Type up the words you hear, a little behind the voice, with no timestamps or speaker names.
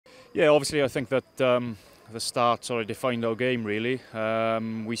Yeah, obviously I think that the start sort of defined our game really.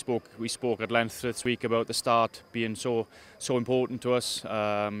 We spoke at length this week about the start being so important to us.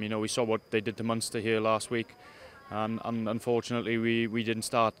 You know, we saw what they did to Munster here last week, and unfortunately we didn't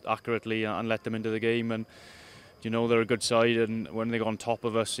start accurately and let them into the game. And you know, they're a good side, and when they got on top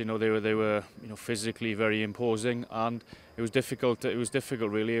of us, you know, they were physically very imposing, and it was difficult. It was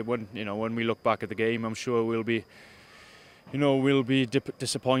difficult really. When we look back at the game, I'm sure we'll be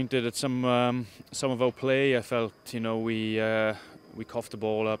disappointed at some of our play. I felt, we coughed the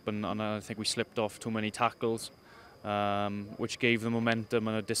ball up, and I think we slipped off too many tackles, which gave the momentum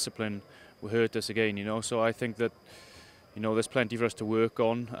and a discipline who hurt us again. So I think that there's plenty for us to work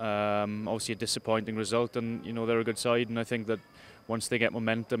on. Obviously a disappointing result, and they're a good side, and I think that once they get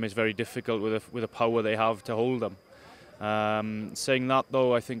momentum, it's very difficult with the power they have to hold them. Saying that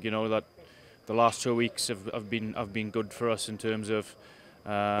though, I think that the last 2 weeks have been good for us in terms of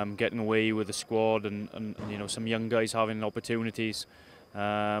getting away with the squad, and some young guys having opportunities,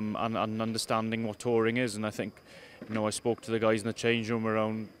 and understanding what touring is. And I think I spoke to the guys in the change room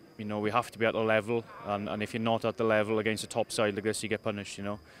around, we have to be at the level, and if you're not at the level against a top side like this, you get punished.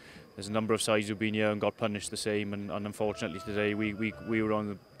 There's a number of sides who've been here and got punished the same, and unfortunately today we were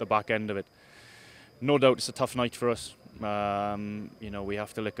on the back end of it. No doubt it's a tough night for us. We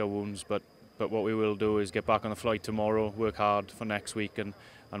have to lick our wounds, but what we will do is get back on the flight tomorrow, work hard for next week, and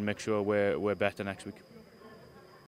make sure we're better next week.